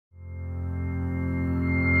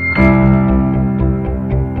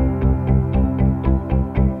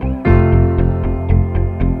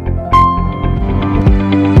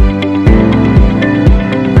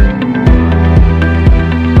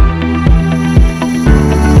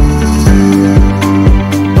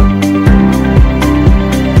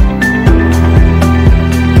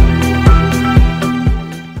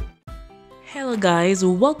guys,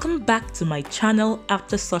 welcome back to my channel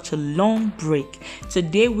after such a long break.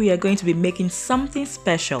 Today we are going to be making something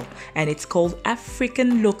special and it's called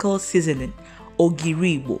African local seasoning,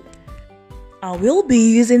 Ogiri-Ibo. I will be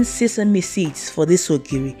using sesame seeds for this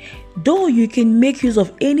ogiri, though you can make use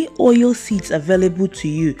of any oil seeds available to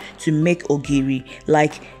you to make ogiri,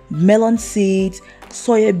 like melon seeds,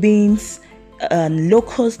 soya beans, and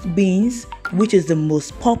locust beans, which is the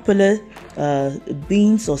most popular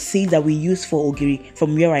beans or seeds that we use for ogiri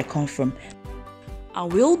from where I come from. I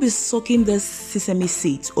will be soaking the sesame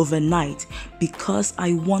seeds overnight because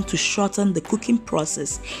I want to shorten the cooking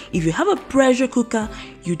process. If you have a pressure cooker,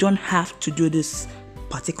 you don't have to do this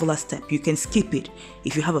particular step. You can skip it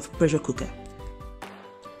if you have a pressure cooker.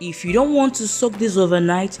 If you don't want to soak this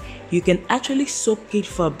overnight, you can actually soak it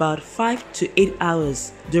for about 5 to 8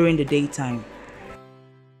 hours during the daytime.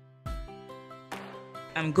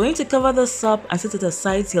 I'm going to cover this up and set it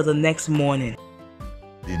aside till the next morning.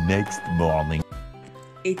 The next morning.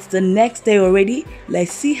 It's the next day already.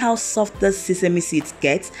 Let's see how soft the sesame seeds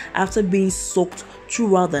get after being soaked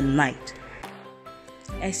throughout the night.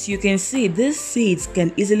 As you can see, these seeds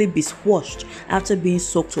can easily be squashed after being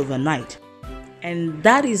soaked overnight. And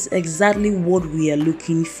that is exactly what we are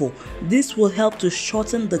looking for. This will help to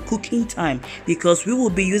shorten the cooking time because we will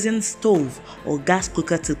be using stove or gas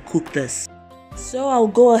cooker to cook this. So I'll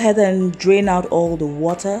go ahead and drain out all the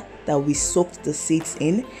water that we soaked the seeds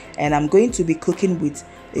in, and I'm going to be cooking with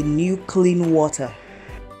a new clean water.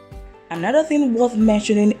 Another thing worth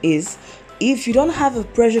mentioning is if you don't have a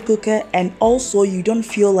pressure cooker and also you don't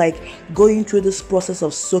feel like going through this process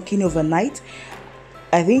of soaking overnight,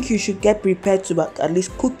 I think you should get prepared to at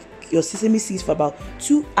least cook your sesame seeds for about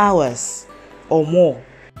 2 hours or more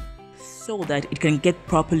so that it can get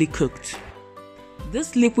properly cooked.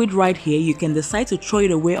 This liquid right here, you can decide to throw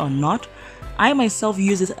it away or not. I myself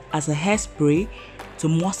use it as a hairspray to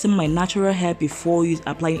moisten my natural hair before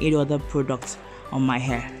applying any other products on my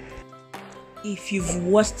hair. If you've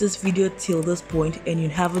watched this video till this point and you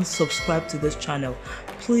haven't subscribed to this channel,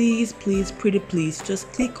 please, pretty please,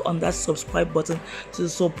 just click on that subscribe button to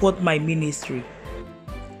support my ministry.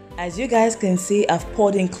 As you guys can see, I've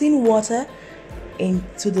poured in clean water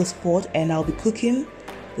into this pot and I'll be cooking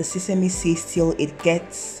the sesame seeds till it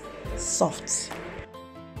gets soft.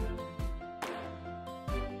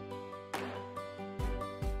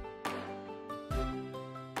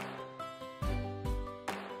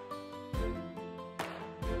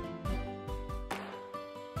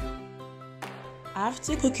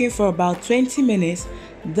 After cooking for about 20 minutes,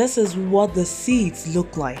 this is what the seeds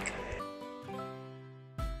look like.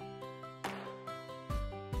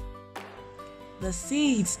 The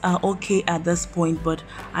seeds are okay at this point, but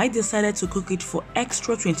I decided to cook it for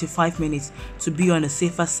extra 25 minutes to be on the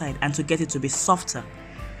safer side and to get it to be softer.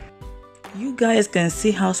 You guys can see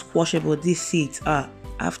how squashable these seeds are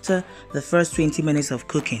after the first 20 minutes of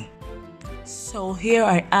cooking. So here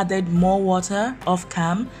I added more water off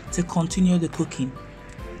cam to continue the cooking.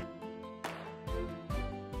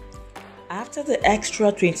 After the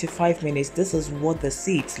extra 25 minutes, this is what the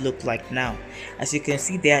seeds look like now. As you can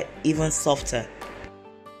see, they are even softer.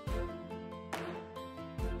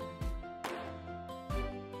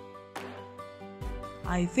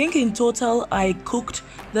 I think in total I cooked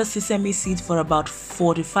the sesame seeds for about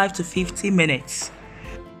 45 to 50 minutes.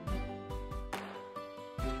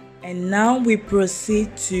 And now we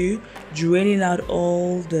proceed to draining out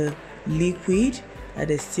all the liquid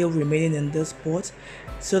that is still remaining in this pot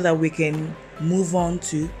so that we can move on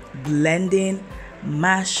to blending,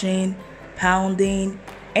 mashing, pounding,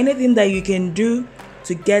 anything that you can do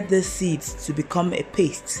to get the seeds to become a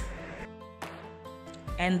paste.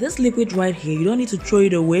 And this liquid right here, you don't need to throw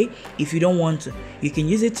it away if you don't want to. You can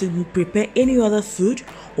use it to prepare any other food,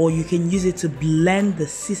 or you can use it to blend the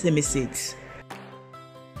sesame seeds.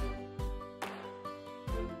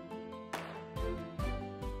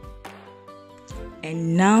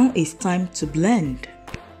 And now it's time to blend.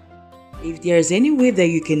 If there is any way that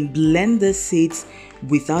you can blend the seeds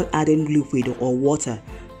without adding liquid or water,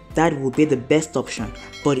 that will be the best option.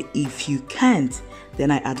 But if you can't,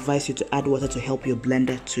 then I advise you to add water to help your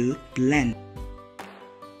blender to blend.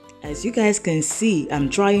 As you guys can see, I'm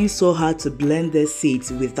trying so hard to blend the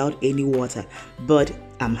seeds without any water, but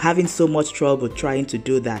I'm having so much trouble trying to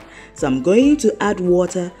do that. So I'm going to add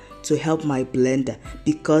water to help my blender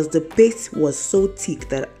because the paste was so thick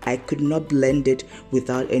that I could not blend it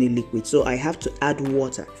without any liquid. So I have to add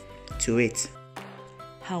water to it.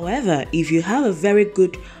 However, if you have a very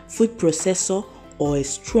good food processor or a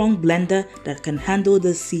strong blender that can handle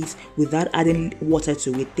the seeds without adding water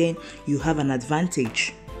to it, then you have an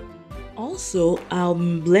advantage. Also,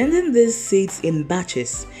 I'm blending these seeds in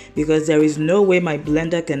batches because there is no way my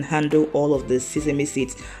blender can handle all of the sesame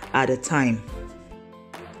seeds at a time.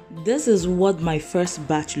 This is what my first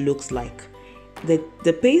batch looks like.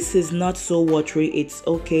 The paste is not so watery, it's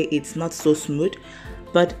okay, it's not so smooth,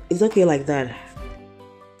 but it's okay like that.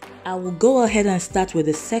 I will go ahead and start with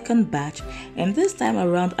the second batch, and this time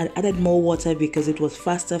around I added more water because it was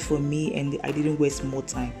faster for me and I didn't waste more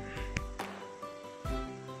time.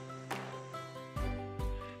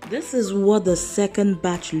 This is what the second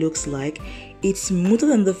batch looks like. It's smoother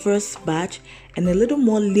than the first batch and a little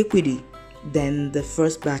more liquidy than the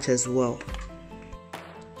first batch as well.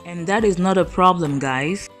 And that is not a problem,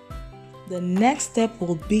 guys. The next step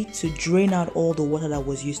will be to drain out all the water that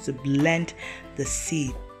was used to blend the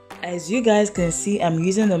seed. As you guys can see, I'm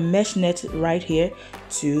using the mesh net right here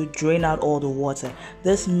to drain out all the water.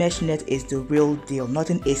 This mesh net is the real deal.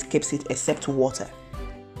 Nothing escapes it except water.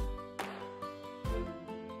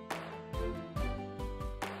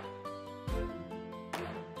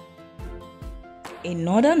 In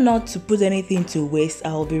order not to put anything to waste,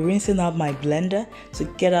 I will be rinsing out my blender to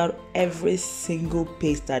get out every single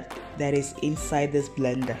paste that is inside this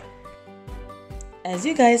blender. As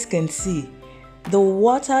you guys can see, the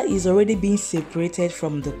water is already being separated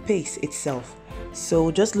from the paste itself.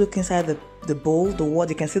 So just look inside the bowl, the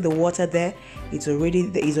water, you can see the water there. It's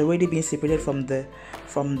already being separated from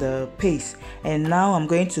the paste. And now I'm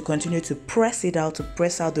going to continue to press it out, to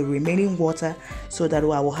press out the remaining water so that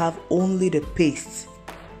I will have only the paste.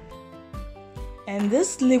 And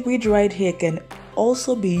this liquid right here can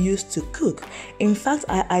also be used to cook. In fact,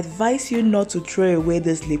 I advise you not to throw away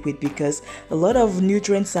this liquid because a lot of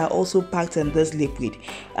nutrients are also packed in this liquid.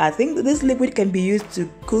 I think that this liquid can be used to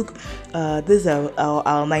cook this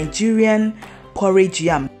our Nigerian porridge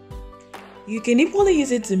yam. You can equally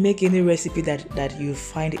use it to make any recipe that you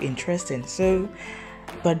find interesting. So,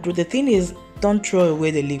 but the thing is, don't throw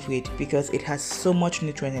away the liquid because it has so much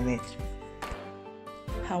nutrient in it.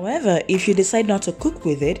 However, if you decide not to cook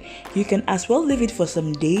with it, you can as well leave it for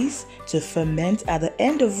some days to ferment, at the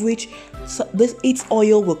end of which its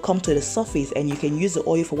oil will come to the surface and you can use the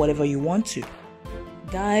oil for whatever you want to.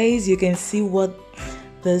 Guys, you can see what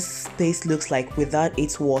this paste looks like without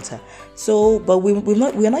its water. So, but we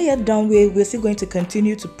are not yet done. We're still going to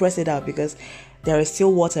continue to press it out because there is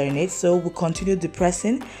still water in it. So we'll continue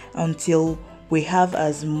depressing until we have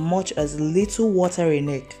as little water in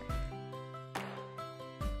it.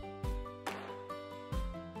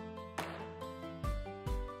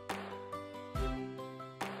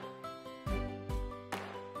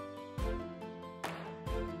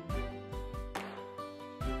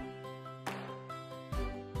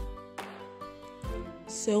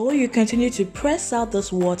 So you continue to press out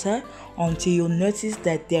this water until you notice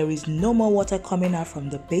that there is no more water coming out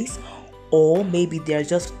from the paste, or maybe there are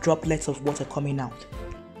just droplets of water coming out.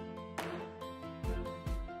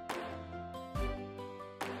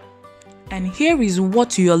 And here is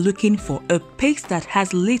what you are looking for, a paste that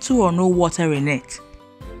has little or no water in it.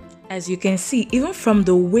 As you can see, even from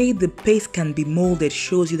the way the paste can be molded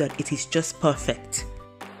shows you that it is just perfect.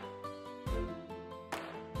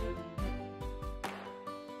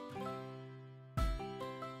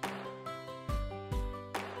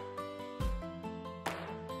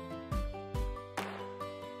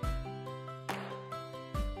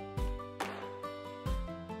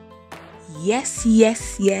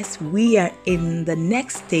 Yes, we are in the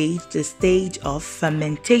next stage, the stage of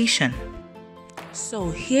fermentation. So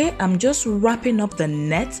here I'm just wrapping up the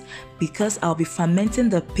net because I'll be fermenting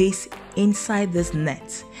the paste inside this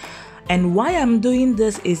net. And why I'm doing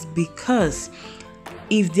this is because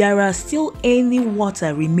if there are still any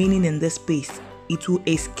water remaining in this paste, it will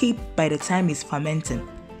escape by the time it's fermenting.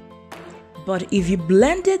 But if you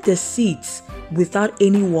blended the seeds without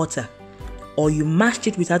any water, or you mashed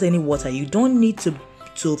it without any water, you don't need to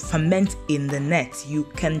ferment in the net. You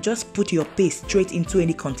can just put your paste straight into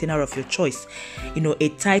any container of your choice, a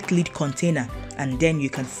tight lid container, and then you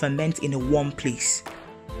can ferment in a warm place.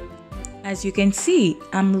 As you can see,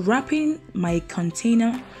 I'm wrapping my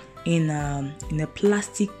container in a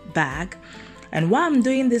plastic bag, and why I'm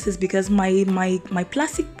doing this is because my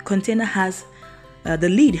plastic container has the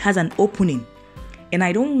lid has an opening. And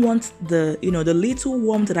I don't want the little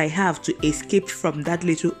warmth that I have to escape from that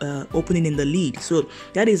little opening in the lid. So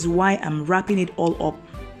that is why I'm wrapping it all up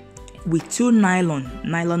with two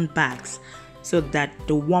nylon bags so that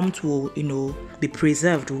the warmth will, be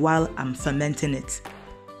preserved while I'm fermenting it.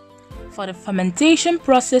 For the fermentation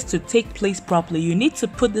process to take place properly, you need to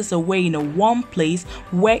put this away in a warm place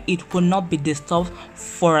where it will not be disturbed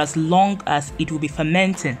for as long as it will be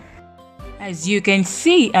fermenting. As you can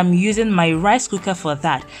see, I'm using my rice cooker for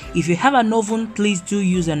that. If you have an oven, please do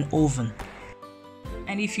use an oven.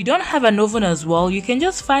 And if you don't have an oven as well, you can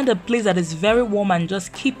just find a place that is very warm and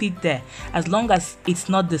just keep it there as long as it's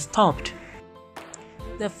not disturbed.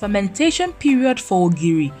 The fermentation period for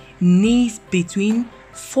ogiri needs between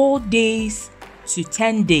 4 days to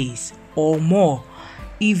 10 days or more.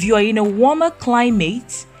 If you are in a warmer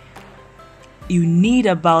climate, you need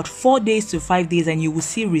about 4 days to 5 days and you will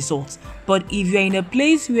see results. But if you're in a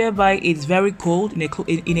place whereby it's very cold,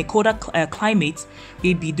 in a colder climate,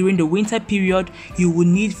 maybe during the winter period, you will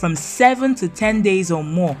need from 7 to 10 days or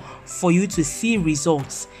more for you to see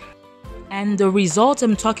results. And the result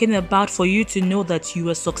I'm talking about for you to know that you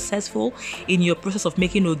are successful in your process of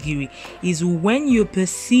making ogiri is when you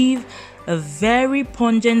perceive a very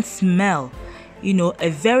pungent smell, a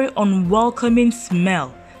very unwelcoming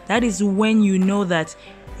smell. That is when you know that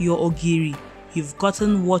your ogiri, you've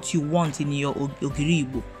gotten what you want in your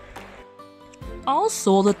Ogiri-Ibo.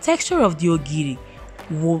 Also, the texture of the ogiri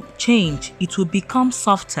will change. It will become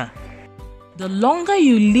softer. The longer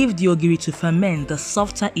you leave the ogiri to ferment, the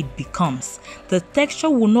softer it becomes. The texture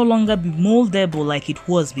will no longer be moldable like it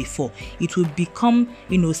was before. It will become,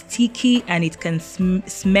 sticky, and it can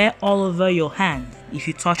smear all over your hand if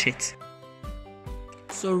you touch it.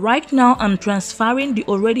 So right now I'm transferring the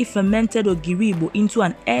already fermented Ogiri-Ibo into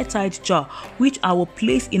an airtight jar, which I will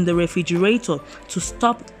place in the refrigerator to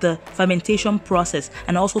stop the fermentation process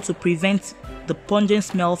and also to prevent the pungent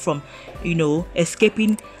smell from,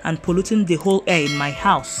 escaping and polluting the whole air in my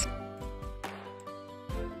house.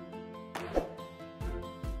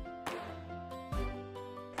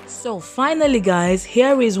 So finally guys,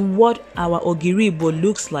 here is what our Ogiri-Ibo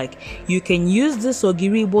looks like. You can use this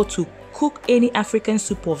Ogiri-Ibo to cook any African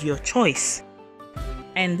soup of your choice.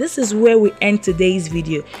 And this is where we end today's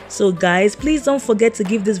video. So guys, please don't forget to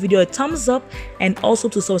give this video a thumbs up and also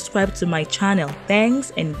to subscribe to my channel.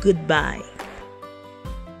 Thanks and goodbye.